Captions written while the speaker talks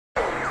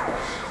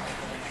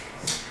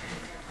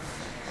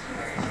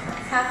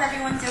How's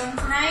everyone doing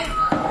tonight?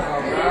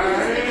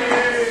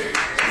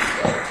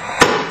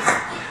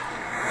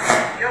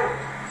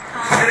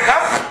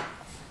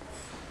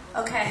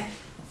 Okay.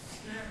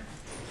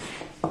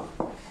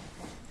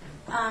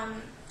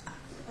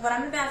 What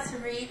I'm about to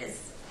read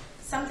is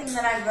something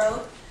that I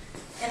wrote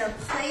in a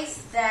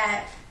place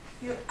that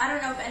I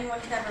don't know if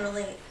anyone can ever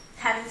relate.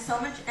 Having so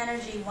much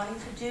energy,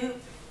 wanting to do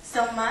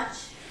so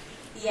much,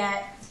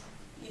 yet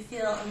you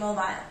feel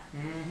immobile.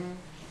 And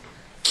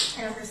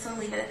I'm just going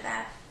to leave it at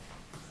that.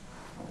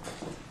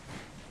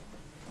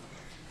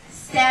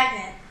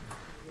 Stagnant,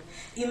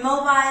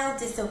 immobile,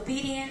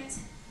 disobedient,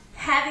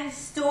 having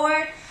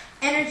stored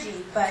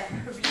energy but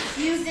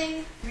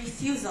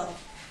refusal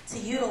to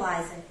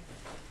utilize it.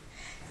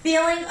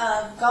 Feeling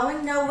of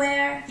going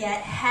nowhere,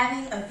 yet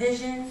having a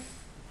vision.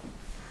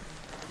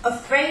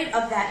 Afraid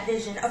of that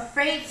vision,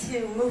 afraid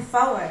to move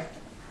forward.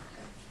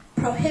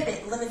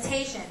 Prohibit,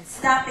 limitation,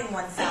 stopping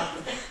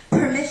oneself.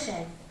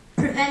 Permission,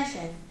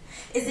 prevention.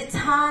 Is it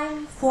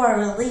time for a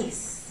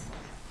release?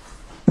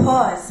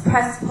 Pause,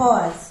 press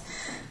pause.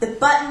 The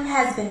button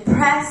has been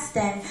pressed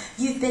and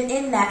you've been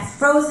in that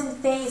frozen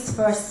phase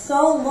for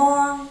so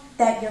long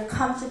that you're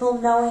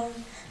comfortable knowing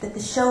that the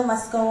show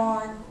must go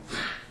on.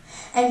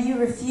 And you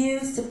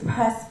refuse to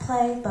press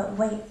play, but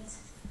wait.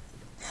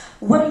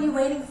 What are you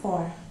waiting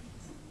for?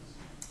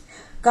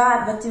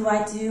 God, what do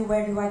I do?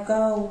 Where do I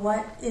go?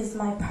 What is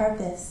my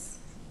purpose?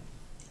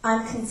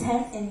 I'm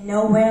content in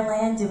nowhere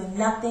land, doing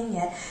nothing,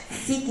 yet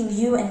seeking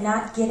you and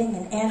not getting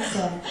an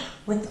answer.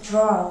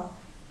 Withdrawal.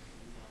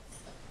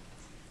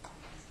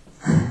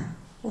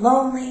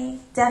 Lonely,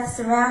 death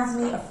surrounds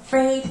me,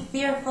 afraid,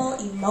 fearful,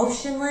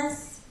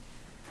 emotionless.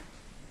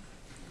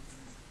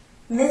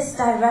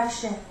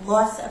 Misdirection,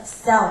 loss of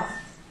self.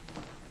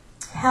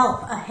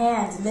 Help, a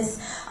hand,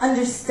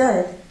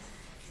 misunderstood.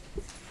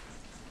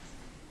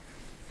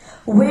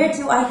 Where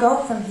do I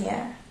go from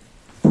here?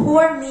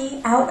 Pour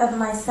me out of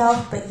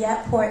myself, but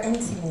yet pour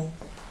into me.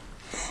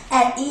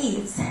 At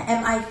ease,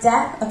 am I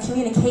deaf, a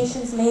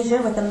communications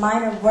major with a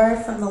minor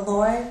word from the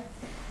Lord?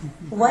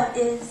 What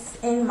is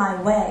in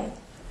my way?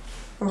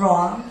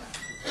 Wrong.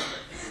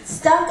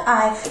 Stuck,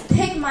 I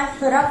pick my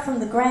foot up from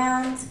the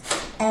ground,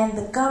 and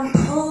the gum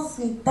pulls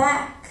me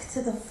back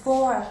to the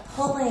floor,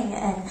 pulling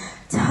and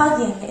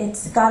tugging.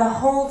 It's got a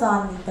hold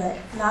on me, but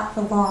not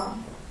for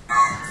long.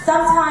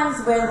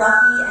 Sometimes we're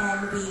lucky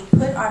and we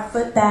put our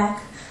foot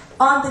back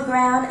on the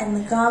ground and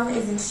the gum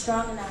isn't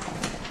strong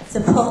enough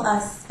to pull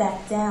us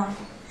back down.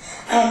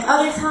 And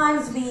other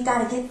times we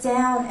gotta get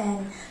down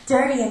and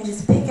dirty and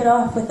just pick it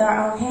off with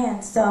our own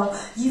hands. So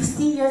you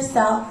see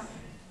yourself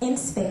in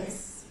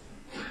space,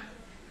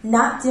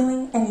 not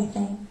doing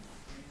anything,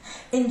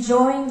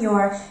 enjoying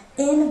your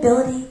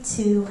inability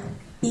to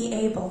be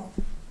able.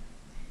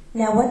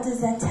 Now what does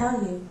that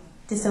tell you,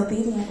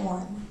 disobedient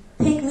one?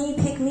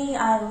 Pick me,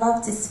 I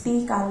love to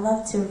speak, I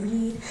love to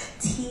read,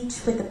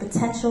 teach with the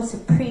potential to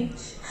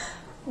preach.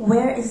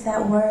 Where is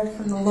that word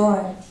from the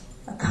Lord?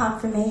 A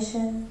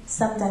confirmation,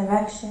 some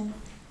direction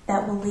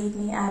that will lead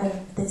me out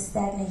of this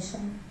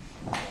stagnation.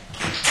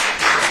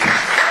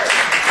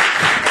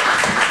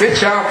 Good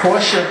job,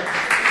 Porsha.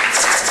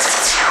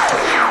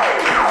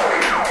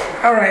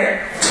 All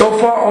right. So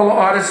far, all the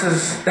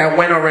artists that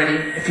went already.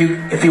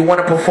 If you want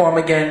to perform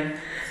again,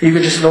 you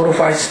can just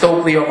notify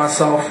Stokely or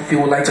myself if you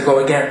would like to go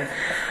again.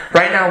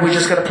 Right now, we're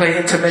just gonna play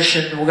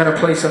intermission. We're gonna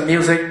play some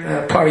music,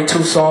 probably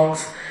 2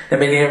 songs,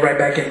 and then get right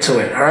back into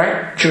it. All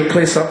right? Should we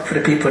play something for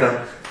the people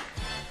then?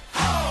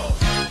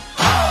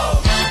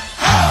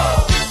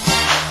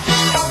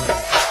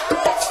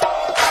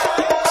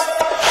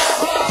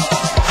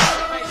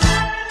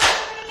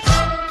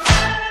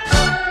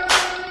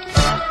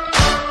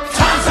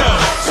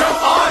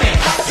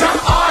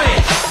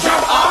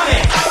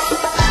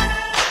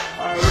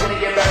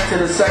 To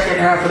the second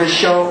half of the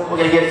show, we're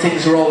gonna get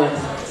things rolling.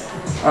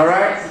 All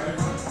right?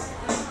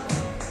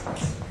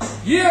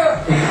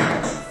 Yeah.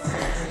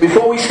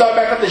 Before we start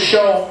back up the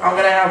show, I'm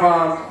gonna have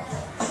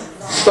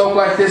Stoke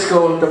Like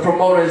Disco, the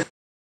promoters.